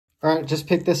All right, just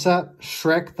picked this up.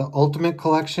 Shrek the Ultimate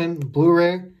Collection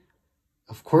Blu-ray.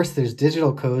 Of course, there's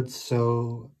digital codes,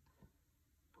 so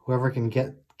whoever can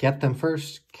get them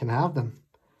first can have them.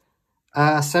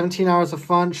 17 hours of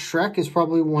fun. Shrek is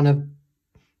probably one of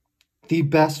the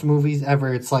best movies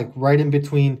ever. It's like right in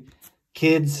between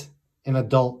kids and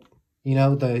adult. You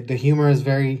know, the humor is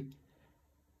very...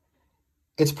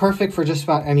 It's perfect for just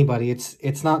about anybody.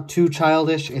 It's not too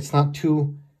childish. It's not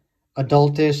too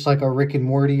adultish like a Rick and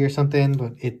Morty or something,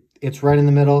 but it's right in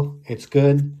the middle. It's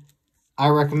good. I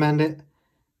recommend it.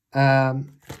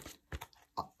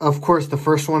 Of course, the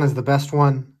first one is the best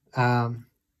one.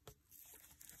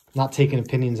 Not taking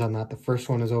opinions on that. The first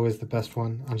one is always the best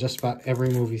one on just about every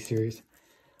movie series.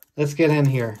 Let's get in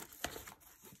here.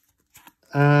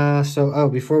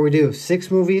 Before we do,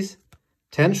 6 movies,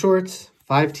 10 shorts,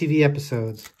 5 TV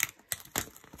episodes.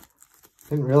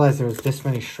 Didn't realize there was this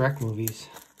many Shrek movies.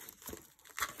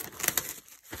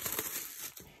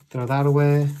 Throw that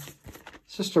away.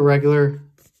 It's just a regular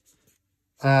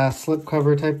slip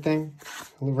cover type thing.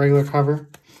 A regular cover.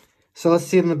 So let's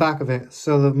see in the back of it.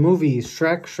 So the movies,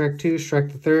 Shrek, Shrek 2,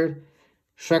 Shrek the Third,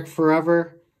 Shrek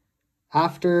Forever,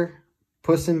 After,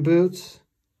 Puss in Boots.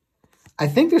 I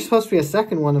think there's supposed to be a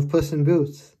second one of Puss in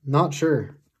Boots. Not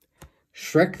sure.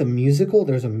 Shrek the Musical.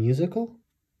 There's a musical.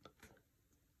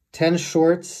 10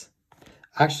 shorts.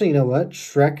 Actually, you know what?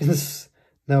 Shrek is...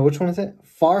 No, which one is it?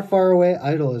 Far, Far Away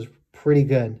Idol is pretty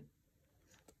good.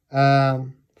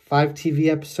 5 TV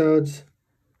episodes.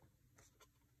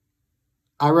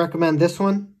 I recommend this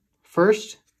one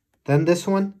first, then this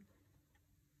one,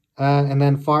 and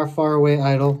then Far, Far Away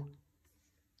Idol.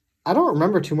 I don't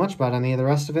remember too much about any of the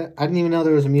rest of it. I didn't even know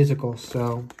there was a musical,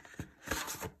 so...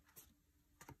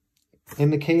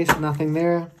 In the case, nothing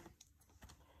there.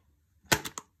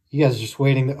 You guys are just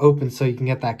waiting to open so you can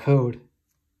get that code.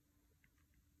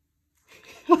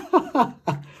 How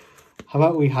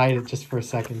about we hide it just for a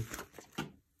second?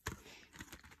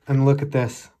 And look at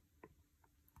this.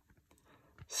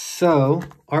 So,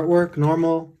 artwork,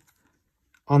 normal.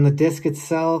 On the disc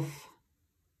itself,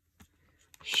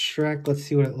 Shrek, let's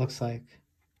see what it looks like.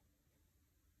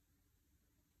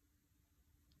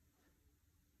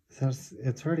 So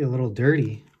it's already a little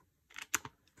dirty.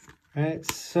 All right,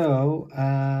 so,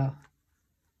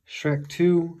 Shrek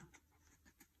 2.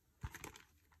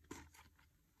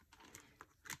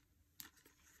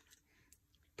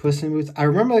 Puss in Boots. I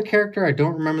remember the character. I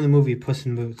don't remember the movie Puss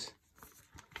in Boots.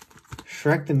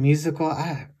 Shrek the Musical.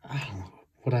 I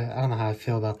don't know how I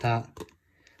feel about that.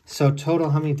 So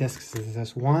total, how many discs is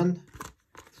this? 1,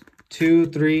 2,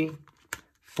 3,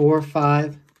 4,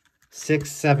 5,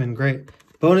 6, 7. Great.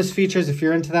 Bonus features, if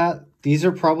you're into that, these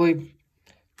are probably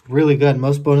really good.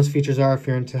 Most bonus features are if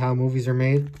you're into how movies are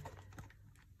made.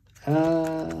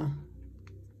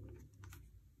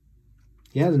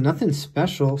 Yeah, there's nothing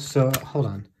special. So hold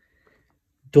on.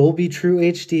 Dolby True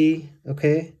HD.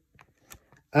 Okay.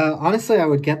 Honestly, I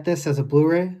would get this as a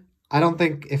Blu-ray. I don't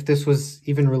think if this was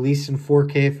even released in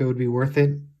 4K, if it would be worth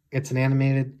it. It's an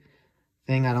animated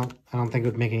thing. I don't think it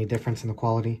would make any difference in the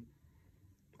quality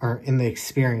or in the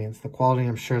experience. The quality,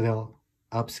 I'm sure they'll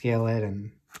upscale it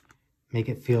and make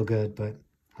it feel good, but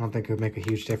I don't think it would make a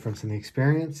huge difference in the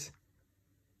experience.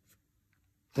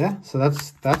 Yeah, so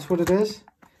that's what it is.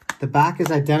 The back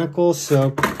is identical, so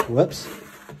whoops.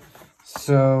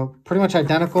 So pretty much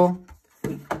identical.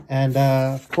 And,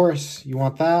 of course, you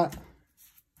want that.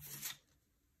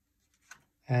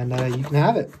 And you can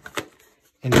have it.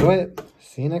 Enjoy it.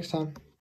 See you next time.